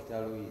gwayogerako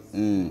Victor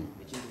Louise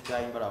ekintu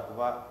kyayimbala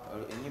kuba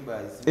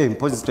ennyimba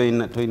mpozi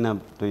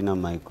toyina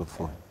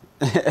microphone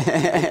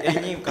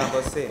ennyimba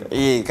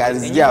ngose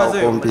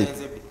kanzijjawo kompi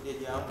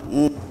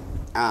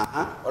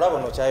olaba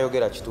ono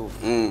kyayogera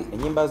kituufu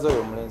ennyimba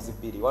z'oyo omulenzi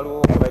bbiri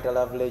waliwo kabayita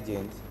Love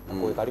Legend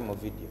ako kali mu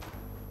video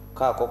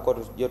kaakoko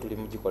jo tuli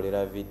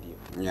mugikolera video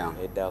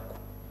eddako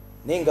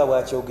naye nga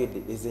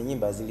bwakyogedde ezo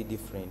ennyimba ziri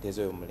different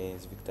ez'oyo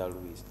omulenzi Victor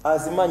Louise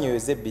azimanyi oyo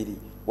zebbiri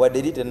wadde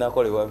eri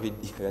tennakolewa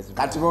video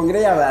kati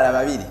bongereyo abalala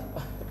babiri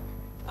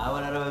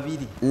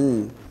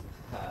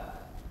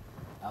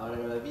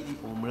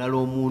omulala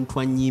omuntu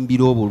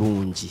annyimbira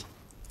obulungi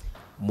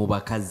mu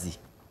bakazi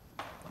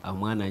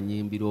omwana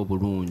annyimbira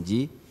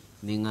obulungi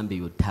neŋŋamba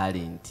eyo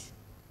talent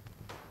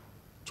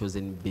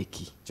Chosen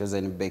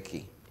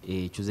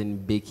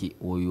Becky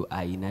oyo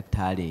ayina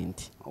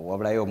talent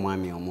wabulayo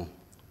omwami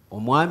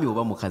omwami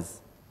oba mukazi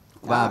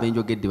kuba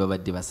abenjogedde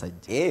babadde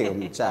basajja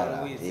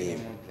omukyala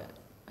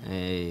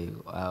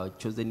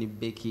Chosen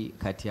Becky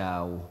kati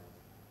awo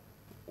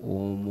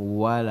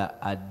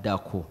omuwala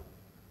addako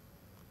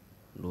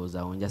ndowooza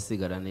awo nja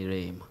sigala ne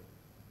Rema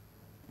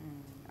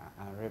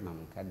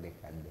mukadde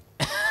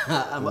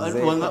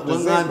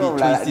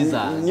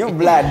New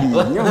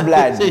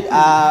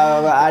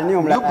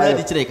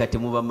blood kirabika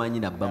temubamanyi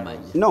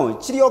nabbamanyi no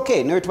kiri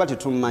okay naye tuba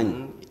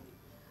tetumumanyi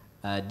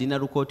Dina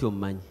Lukooti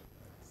omumanyi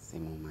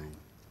simumanyi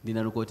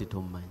Dina Lukooti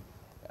tomumanyi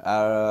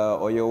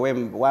oyo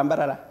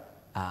wambalala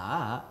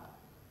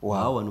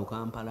waawo wano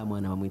Kampala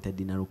mwana bamuyita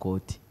Dina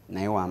Lukooti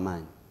naye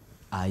wamaanyi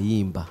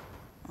ayimba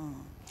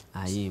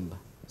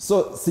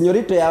so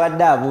sinyorito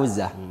yabadde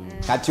abuuza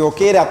kati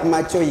okeera ku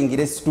makya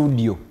oyingire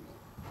studio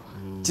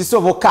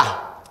kisoboka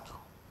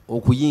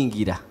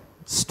okuyingira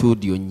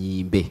studio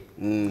nyimbe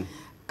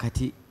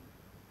kati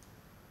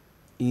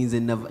nze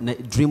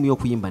dream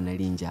y'okuyimba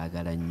nali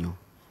njagala nnyo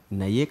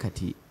naye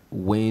kati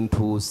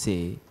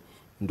wentuuse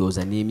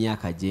ndooza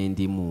n'emyaka gye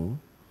ndimu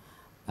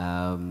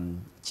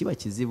kiba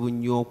kizibu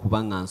nnyo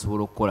okuba nga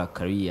nsobola okukola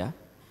career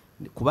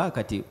kuba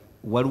kati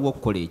waliwo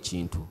okukola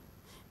ekintu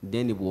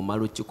then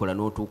bw'omala okikola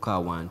n'otuuka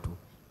awantu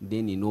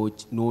then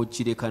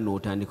n'okireka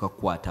n'otandika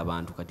kukwata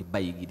abantu kati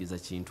bayigiriza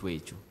kintu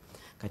ekyo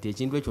kati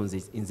ekintu ekyo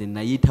nze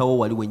nayitawo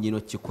waliwo nnyina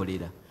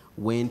okukikolera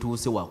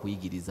wentuuse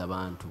wakuyigiriza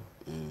bantu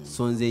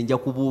so nze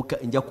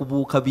nja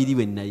kubuuka biri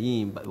bwe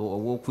nayimba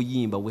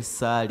ow'okuyimba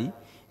w'essaali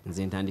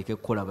nze ntandike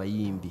kukola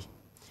bayimbi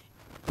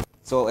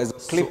so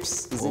as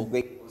clips is it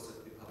big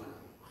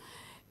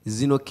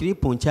zino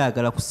clip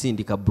nkyagala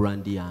kusindika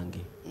brand yange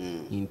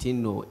nti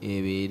nno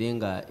ebeere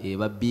nga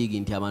eba big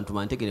nti abantu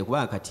bantegere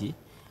kuba kati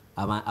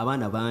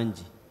abaana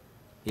bangi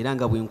era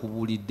nga bwe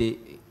nkubuulidde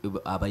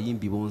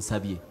abayimbi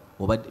bonsabye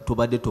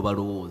tobadde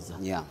tobalowooza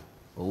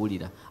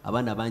owulira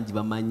abaana bangi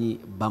bamanyi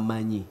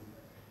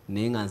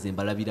naye nga nze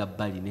mbalabira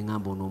bbali ne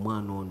ŋŋamba ono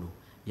omwana ono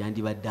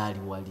yandibadde ali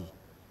wali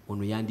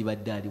ono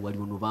yandibadde ali wali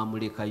ono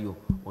baamulekayo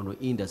ono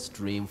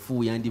industry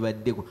enfu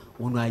yandibaddeko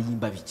ono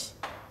ayimba biki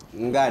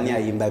ngani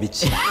ayimba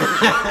biki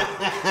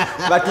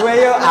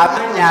batuweyo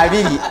amanya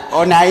abiri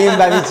ono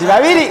ayimba biki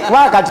babiri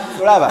wakati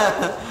tulaba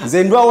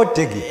nze ndwawo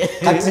tege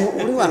kati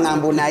uli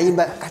wangamba ono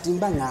ayimba kati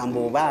mba ngamba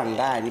oba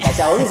ngani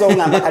kati oyinza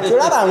ongamba kati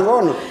olaba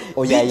ngono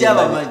oyo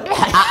ayimba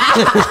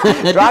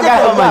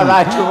twagala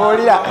abantu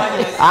buulira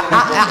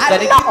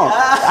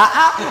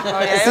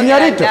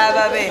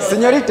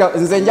sinyorito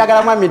nze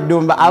njagala Mwami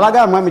Ddumba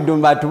abagala Mwami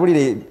Ddumba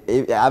atubulire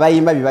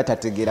abayimba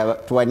bibatategeera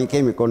tuwanike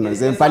emikono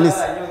nze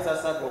mpanisa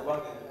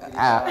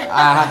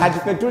kati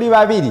fe tuli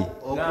babiri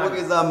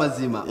okwogeza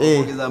amazima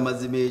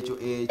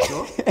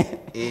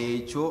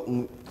ekyo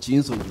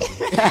kinsonyiwa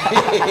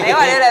naye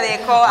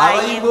walabeko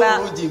ayimba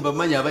obulungi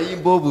mbamanyi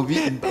abayimba obubi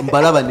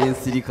mbalaba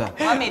n'ensirika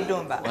Mwami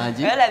Ddumba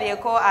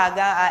walabyeko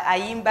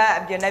ayimba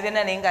byonna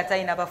byonna naye nga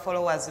talina ba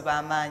followers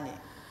b'amaanyi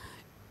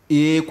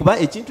kuba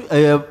ekintu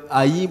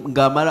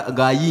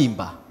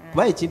ng'ayimba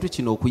kuba ekintu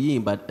kino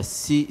okuyimba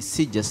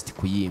si just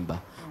kuyimba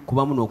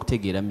kubamu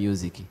n'okutegeera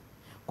music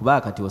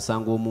kuba kati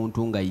osanga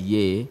omuntu nga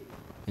ye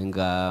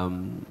nga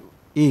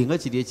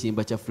kiri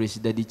ekiyimba kya Fresh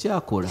Daddy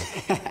kyakola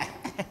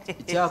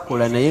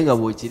naye nga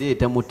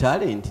bw'okireeta mu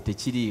talent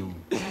tekiriimu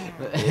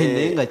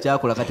naye nga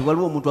kyakola kati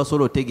waliwo omuntu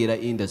asobola otegeera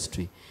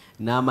industry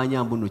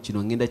n'amanya mbuno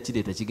kino ngenda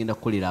kireeta kigenda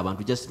kukolera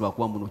abantu just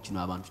lwakuba mbuno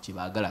kino abantu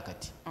kyebaagala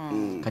kati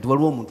kati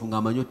waliwo omuntu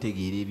ng'amanyi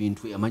otegeera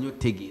ebintu amanyi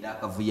otegeera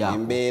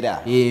akavuyaako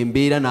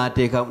embeera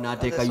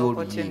n'ateekayo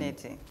oluyimba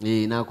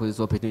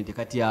n'akozesa opportunity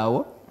kati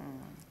awo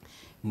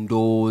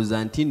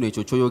ndowooza nti nno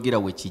ekyo kyoyogera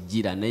we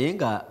kijjira naye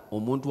nga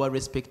omuntu wa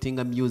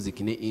respectinga music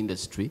ne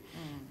industry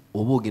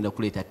oba ogenda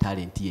kuleeta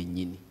talent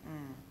yennyini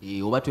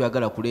oba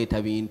toyagala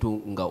kuleeta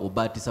bintu nga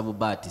obaatisa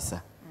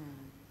bubaatisa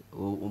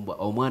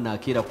omwana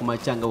akeera ku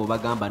makya nga bwe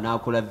bagamba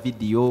n'akola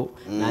vidiyo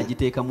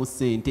n'agiteekamu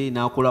ssente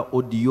n'akola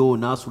audio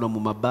n'asula mu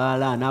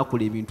mabaala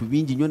n'akola ebintu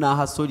bingi nnyo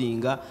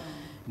n'ahasolinga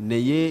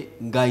naye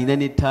ng'alina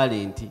ne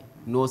talenti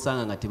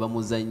n'osanga nga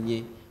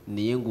tebamuzannye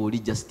naye ng'oli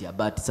just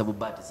abaatisa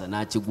bubaatisa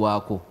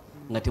n'akigwako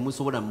nga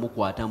temusobola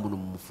mumukwata mbuno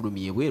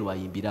mumufulumye ebweru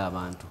ayimbira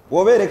abantu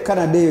wobeera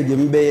Canada eyo gye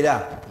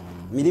mubeera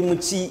mirimu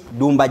ki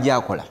Ddumba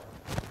gy'akola?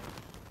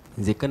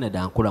 Nze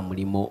Canada nkola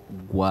mulimo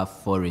gwa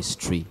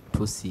forestry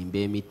tusimba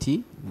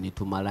emiti ne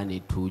tumala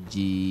ne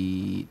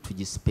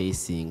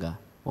tugispacinga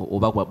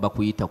oba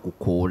bakuyita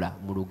kukoola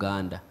mu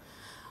Luganda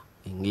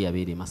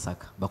yabeera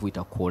Masaka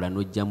bakuyita kukoola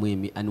n'ojjamu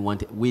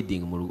unwanted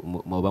weeding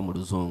oba mu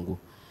Luzungu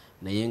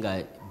naye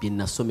nga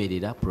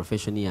byennasomerera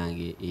profession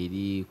yange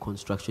eri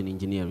construction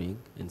engineering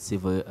and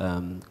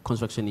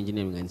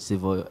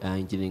civil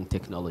engineering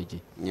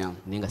technology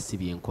naye nga si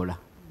byenkola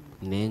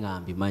naye nga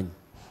mbimanyi.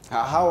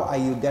 How are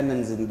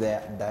Ugandans in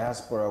the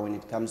diaspora when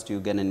it comes to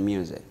Ugandan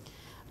music?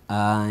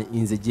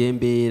 Nze gye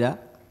mbeera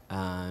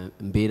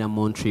mbeera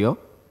Montreal.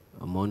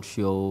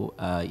 Montreal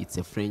it's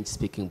a French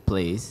speaking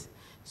place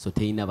so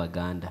teyina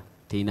Baganda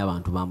teyina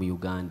bantu ba mu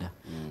Uganda.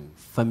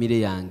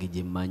 Family yange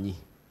gye mmanyi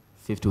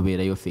ffe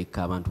tubeerayo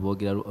fekka abantu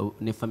boogera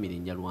ne family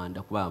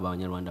Nyarwanda kuba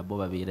Abanyarwanda bo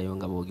babeerayo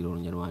nga boogera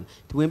Olunyarwanda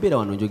tibwe mbeera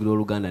wano njogera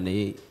Oluganda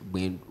naye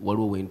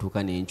waliwo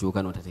wentuuka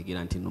nenkyuka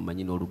n'otategeera nti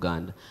nomanyi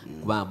n'Oluganda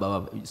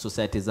kuba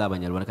society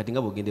z'Abanyarwanda kati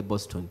nga bwogende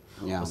Boston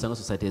osanga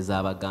society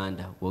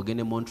z'Abaganda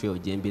bwogende Montreal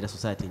gye mbeera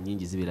society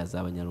nyingi zibeera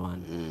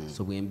z'Abanyarwanda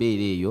so bwe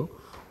mbeera eyo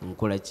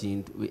nkola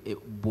kintu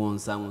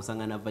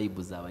bwonsanga na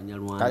vibe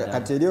z'Abanyarwanda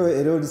kati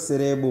eri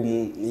oluserebu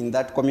in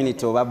that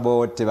community oba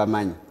bo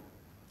tebamanyi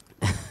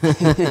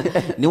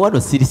ni wano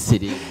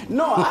sirisiri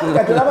no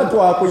kati laba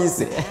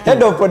twakuyise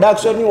head of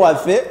production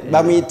waffe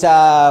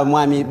bamuyita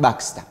Mwami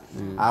Baxter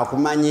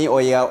akumanyi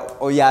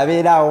oyo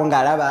abeerawo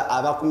ng'alaba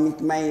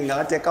abakumikimanyi nga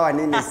bateeka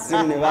wanene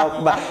essimu ne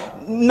bakuba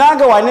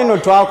nange wanene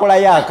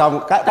twakolayo akamu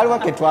kaliwo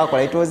ke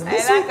twakola it was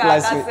this week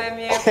last week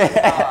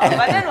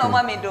but then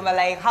Mwami Ddumba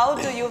like how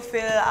do you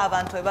feel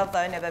abantu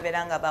ebavayo ne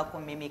babeera nga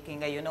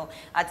bakumimikinga you know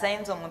at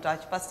times omuntu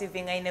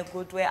akipasivinga in a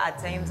good way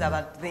at times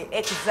about they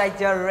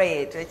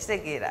exaggerate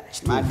ekitegeera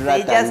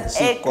they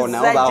just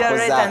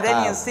exaggerate and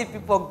then you see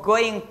people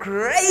going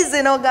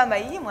crazy n'ogamba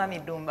yi Mwami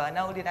Ddumba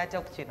nawulira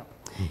atya ku kino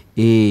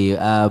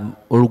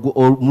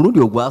omulundi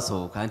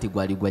ogwasooka nti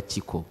gwali gwa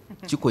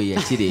Chiko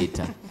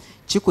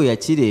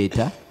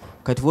yakireeta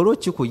kati waliwo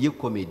Chiko ye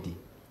comedy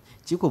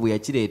Chiko bwe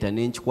yakireeta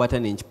nenkikwata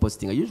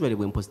nenkipostinga usually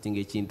bwe mpostinga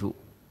ekintu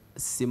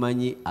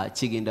simanyi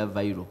kigenda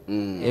viral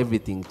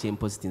everything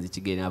kyempostinze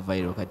kigenda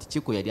viral kati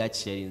Chiko yali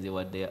akisharinze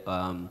wadde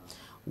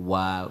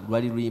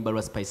lwali luyimba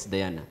lwa Spice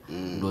Diana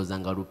ndowooza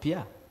nga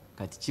lupya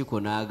kati Chiko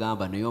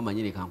n'agamba naye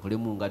omanyire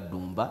kankolemu nga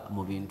Ddumba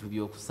mu bintu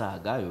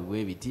by'okusaaga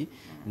bwe biti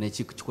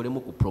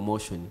nekikolemu ku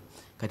promotion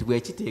kati bwe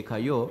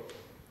yakiteekayo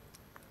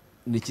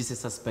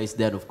nekisesa Spice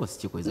Diana of course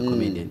Chiko is a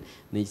comedian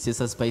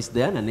nekisesa Spice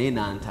Diana naye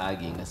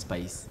n'antaginga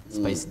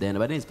Spice Diana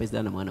bade Spice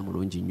Diana mwana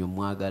mulungi nnyo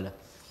mwagala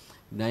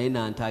naye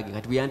n'antaginga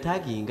kati bwe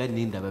yantaginga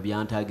nindaba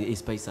byantaginga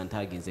Spice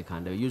antaginze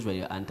kanda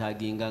usually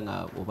antaginga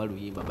nga oba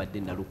luyimba badde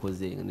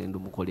nalukoze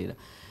nendumukolera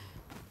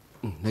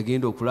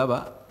nagenda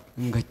okulaba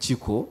nga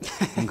Chiko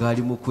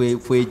ngali mu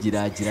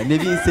kwegiragira ne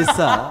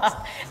binsesa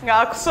nga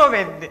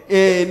akusobedde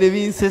ne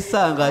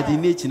binsesa nga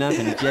alina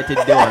ekinanka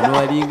nekiyatedde wano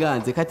walinga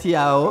nze kati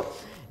awo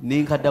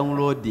nenka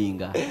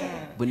downloadinga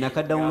bwe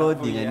naka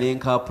downloadinga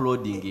nenka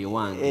uploading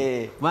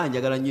ewange kuba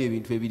njagala nnyo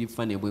ebintu ebiri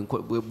fane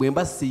bwe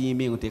mba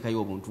siyimbe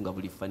nteekayo obuntu nga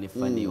buli fane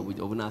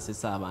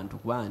obunasesa abantu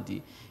kuba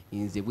nti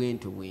nze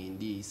bwento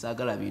bwendi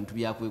saagala bintu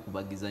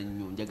byakwekubagiza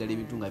nnyo njagala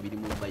ebintu nga biri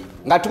mu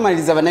Bible nga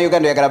tumaliriza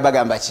bannayuganda oyagala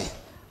bagamba ki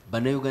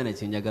bannayuganda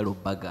kyenjagala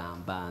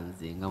obbagamba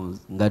nze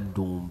nga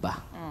Ddumba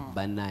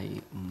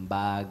banaye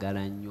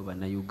mbaagala nnyo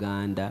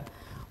bannayuganda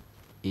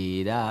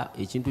era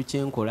ekintu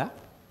kyenkola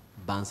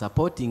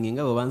bansupporting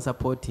nga bwe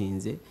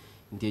bansupportinze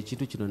nti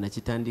ekintu kino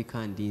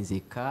nakitandika ndi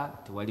nzekka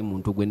tewali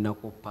muntu gwe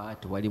nakoppa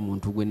tewali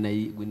muntu gwe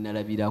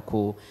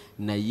nalabirako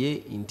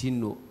naye nti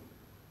nno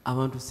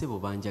abantu sebo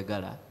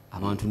banjagala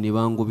abantu ne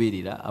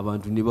bangoberera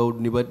abantu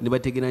ne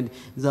bategeera nti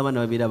nze abaana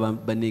babeera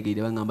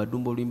baneegaire bangamba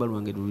Ddumba oluyimba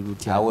lwange luli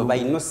lutya awo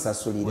balina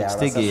osasulira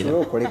abasasula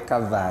okole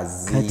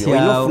covers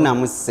olina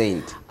ofunamu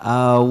ssente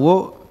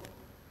awo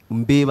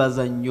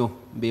mbeebaza nnyo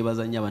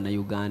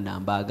Abannayuganda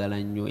mbaagala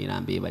nnyo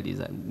era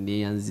mbeebaliza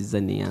neyanziza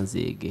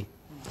neyanzeege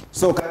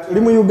so kati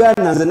oli mu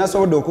Uganda nze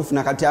nasobodde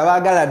okufuna kati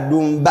abaagala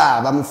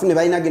Ddumba bamufune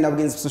balina genda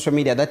bugenzi ku social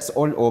media that's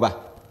all over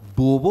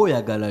bw'oba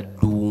oyagala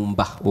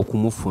Ddumba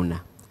okumufuna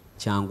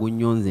kyangu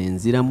nnyo nze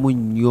nziramu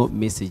nnyo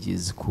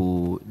messages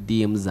ku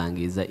DM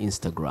zange eza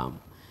Instagram.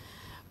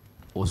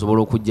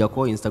 Osobola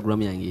okujjako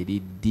Instagram yange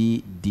eri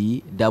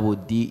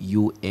ddumba.a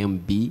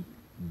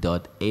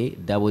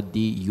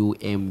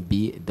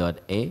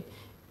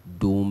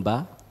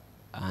Ddumba,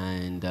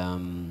 and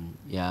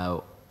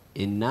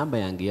enamba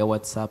yange ya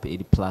WhatsApp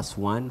eri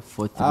 +1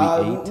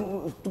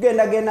 438.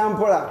 Tugenda genda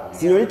mpola.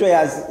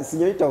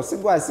 Sinyorita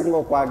usigwa asinga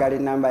okwagala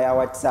enamba ya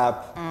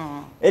WhatsApp.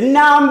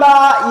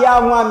 Enamba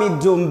ya Mwami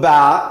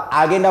Ddumba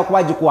agenda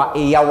kubagikwa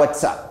eya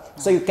WhatsApp.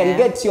 So you can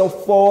get your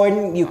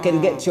phone, you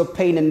can get your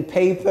pen and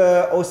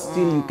paper, or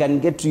still you can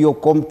get to your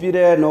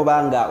computer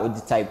nobanga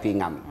odi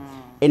typing am.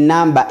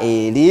 Enamba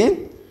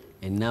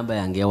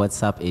yange ya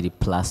WhatsApp eri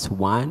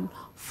 +1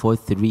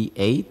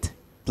 438.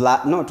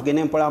 No,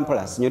 tugende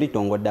mpola sinyorita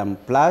ongoddamu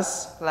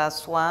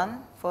 +1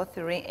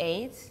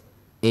 438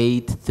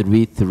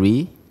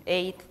 833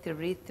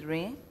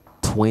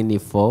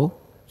 24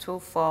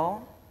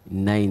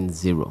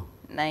 90.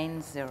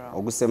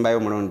 Ogusembayo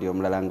mulundi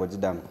omulala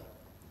ng'ogiddamu.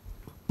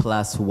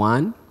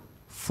 +1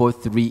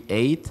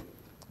 438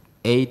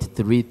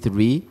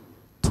 833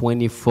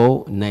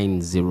 24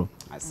 90.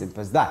 As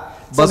simple as that.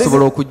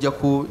 Basobola okujja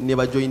ku ne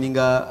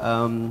bajoininga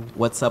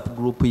WhatsApp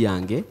group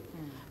yange.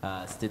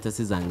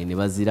 Status zange ne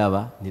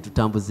baziraba ne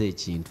tutambuza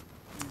ekintu.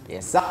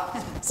 Yes sir.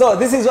 So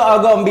this is what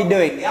I'm going to be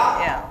doing.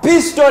 Yeah.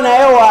 Piston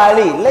nayo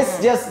wali.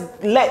 Let's just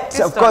let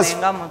of course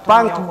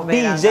Punk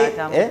DJ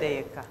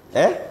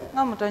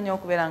Ngamutonyo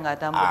okubera nga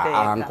atambudde.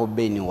 Uncle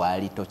Benny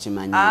wali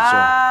tokimanyi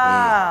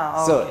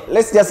ekyo. So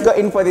let's just go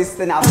in for this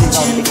thing.